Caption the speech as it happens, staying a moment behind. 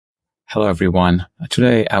Hello, everyone.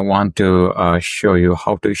 Today, I want to show you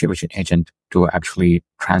how to use a VisionAgent to actually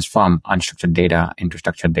transform unstructured data into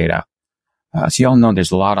structured data. As you all know,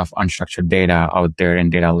 there's a lot of unstructured data out there in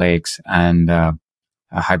data lakes and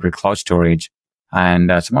hybrid cloud storage.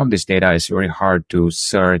 And some of this data is very hard to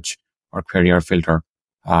search or query or filter.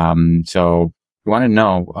 So we want to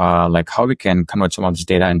know like how we can convert some of this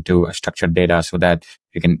data into structured data so that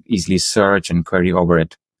you can easily search and query over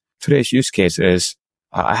it. Today's use case is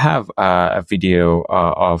I have a video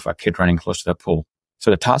of a kid running close to the pool.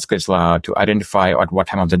 So the task is to identify at what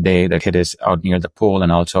time of the day the kid is out near the pool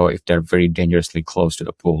and also if they're very dangerously close to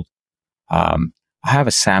the pool. I have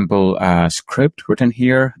a sample script written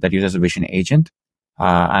here that uses a VisionAgent.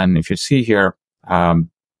 And if you see here, I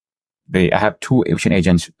have two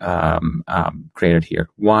VisionAgents created here.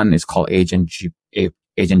 One is called Agent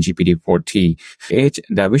GPT-4T.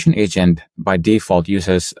 The VisionAgent by default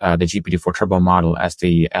uses the GPT-4 Turbo model as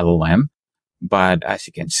the LLM. But as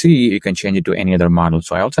you can see, you can change it to any other model.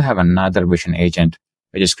 So I also have another VisionAgent,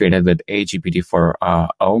 which is created with a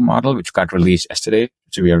GPT-4o model, which got released yesterday.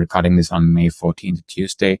 So we are recording this on May 14th,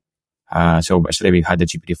 Tuesday. So yesterday we had the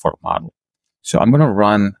GPT-4 model. So I'm going to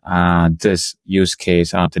run this use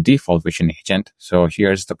case on the default VisionAgent. So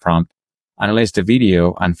here's the prompt. Analyze the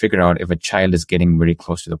video and figure out if a child is getting very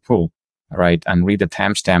close to the pool, right? And read the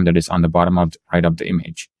timestamp that is on the bottom of right of the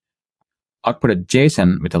image. Output a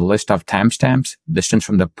JSON with a list of timestamps, distance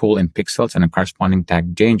from the pool in pixels, and a corresponding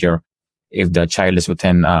tag danger if the child is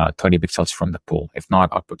within 30 pixels from the pool. If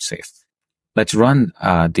not, output safe. Let's run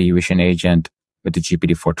the VisionAgent with the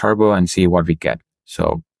GPT-4 Turbo and see what we get.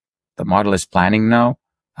 So the model is planning now,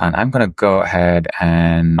 and I'm going to go ahead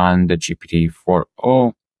and run the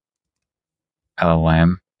GPT-4o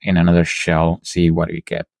LLM in another shell, see what we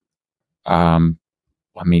get. Let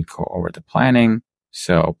me go over the planning.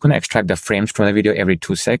 So I'm going to extract the frames from the video every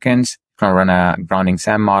 2 seconds. I'm going to run a grounding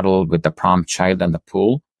SAM model with the prompt child and the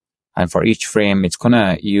pool. And for each frame, it's going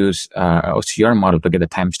to use an OCR model to get the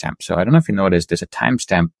timestamp. So I don't know if you noticed, there's a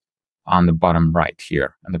timestamp on the bottom right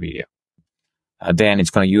here in the video. Then it's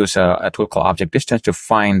going to use a tool called object distance to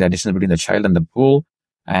find the distance between the child and the pool.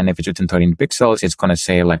 And if it's within 13 pixels, it's going to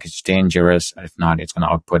say like it's dangerous. If not, it's going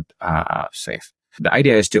to output safe. The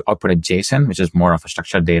idea is to output a JSON, which is more of a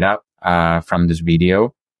structured data from this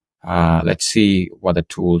video. Let's see what the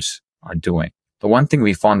tools are doing. The one thing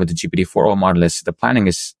we found with the GPT-4o model is the planning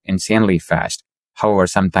is insanely fast. However,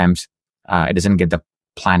 sometimes it doesn't get the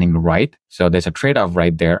planning right. So there's a trade-off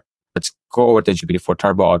right there. Let's go over the GPT-4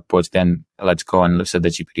 Turbo outputs. Then let's go and look at the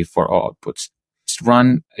GPT-4o outputs.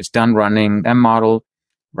 It's done running a model.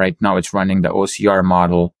 Right now, it's running the OCR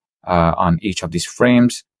model on each of these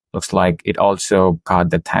frames. Looks like it also got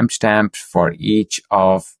the timestamps for each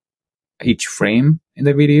frame in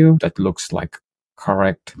the video. That looks like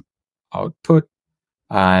correct output.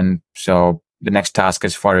 And so the next task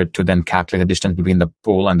is for it to then calculate the distance between the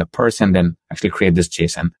pool and the person, then actually create this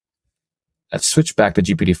JSON. Let's switch back to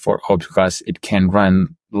GPT-4o because it can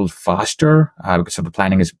run a little faster because of the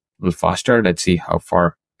planning is a little faster. Let's see how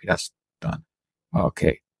far it has done.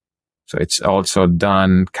 Okay. So it's also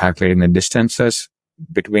done calculating the distances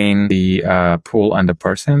between the pool and the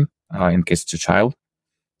person in case it's a child.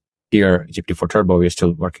 Here, GPT-4 Turbo, we're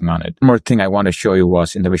still working on it. One more thing I want to show you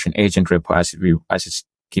was in the VisionAgent repo, as it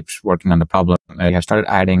keeps working on the problem, I have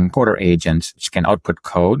started adding coder agents which can output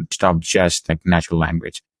code instead of just like natural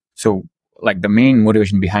language. So like the main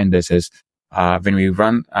motivation behind this is when we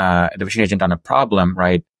run the VisionAgent on a problem,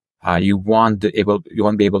 right? You won't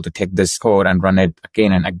be able to take this code and run it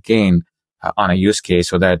again and again on a use case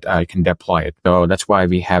so that you can deploy it. So that's why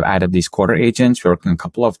we have added these coder agents. We're working on a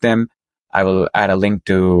couple of them. I will add a link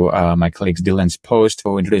to my colleague Dylan's post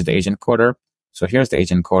to introduce the agent coder. So here's the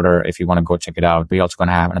agent coder if you want to go check it out. We're also going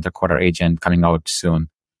to have another coder agent coming out soon.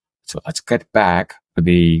 So let's get back to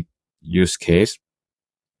the use case.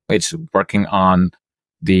 It's working on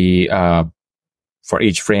the for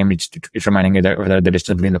each frame, it's reminding you that whether the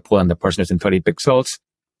distance between the pool and the person is in 30 pixels.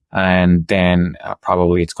 And then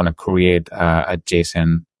probably it's going to create a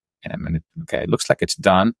JSON in a minute. Okay, it looks like it's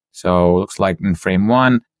done. So it looks like in frame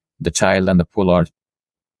 1, the child and the pool are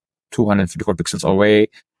 254 pixels away.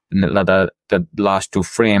 And the last 2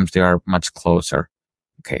 frames, they are much closer.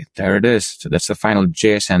 Okay, there it is. So that's the final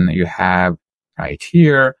JSON you have right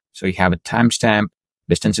here. So you have a timestamp,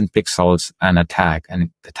 distance in pixels, and a tag.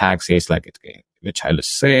 And the tag says like the child is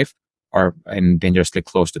safe or dangerously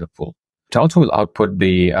close to the pool. It also will output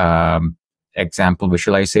the example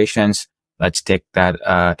visualizations. Let's take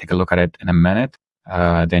a look at it in a minute.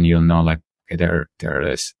 Then you'll know like, okay, there it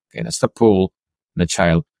is. Okay, that's the pool, the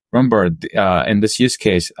child. Remember, in this use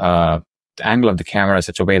case, the the angle of the camera in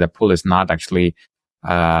such a way the pool is not actually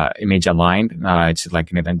image aligned. It's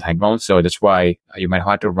like in a diagonal. So that's why you might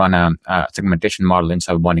have to run a segmentation model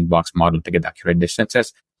inside a bounding box model to get accurate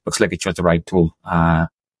distances. Looks like it chose the right tool.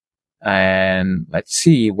 And let's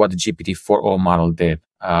see what the GPT-4o model did.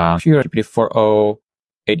 Here, GPT-4o,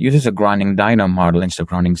 it uses a grounding dyno model instead of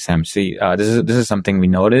grounding SEM. See, this is something we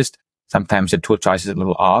noticed. Sometimes the tool choice is a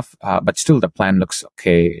little off, but still the plan looks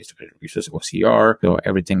okay. It uses OCR, so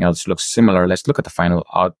everything else looks similar. Let's look at the final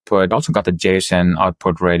output. Also got the JSON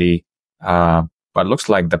output ready, but it looks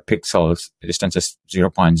like the pixels distance is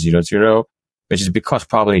 0.00, which is because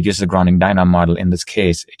probably it uses a grounding dyno model. In this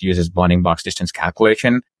case, it uses bounding box distance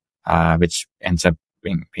calculation, which ends up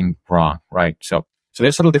being wrong, right? So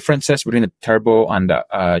there's subtle differences between the Turbo and the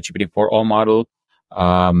GPT-4o model.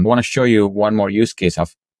 I want to show you one more use case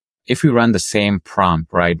of if you run the same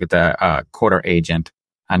prompt, right, with a coder agent,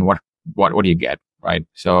 and what do you get, right?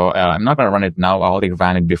 So I'm not going to run it now. I already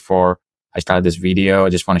ran it before I started this video. I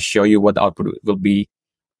just want to show you what the output will be.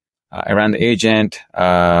 I ran the agent,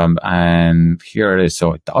 and here it is.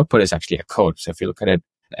 So the output is actually a code. So if you look at it,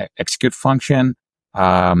 execute function,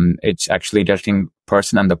 it's actually detecting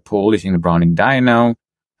person and the pool using the bounding dyno,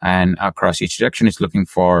 and across each direction it's looking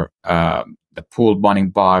for the pool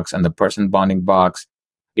bounding box and the person bounding box.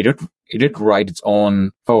 It did write its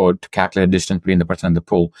own code to calculate the distance between the person and the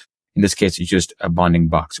pool. In this case, it's just a bounding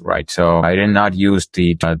box, right? So I did not use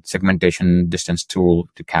the segmentation distance tool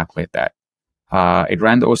to calculate that. It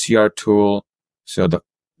ran the OCR tool. So the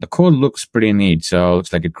code looks pretty neat. So it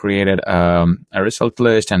looks like it created a result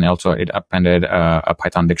list, and also it appended a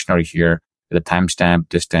Python dictionary here with a timestamp,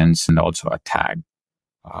 distance, and also a tag.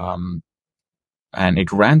 And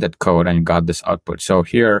it ran that code and got this output. So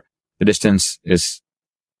here the distance is,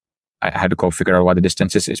 I had to go figure out what the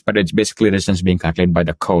distance is, but it's basically the distance being calculated by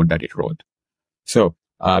the code that it wrote. So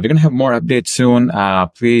we're going to have more updates soon.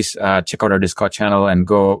 Please check out our Discord channel and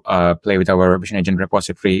go play with our VisionAgent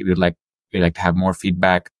repository. We'd like to have more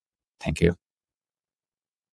feedback. Thank you.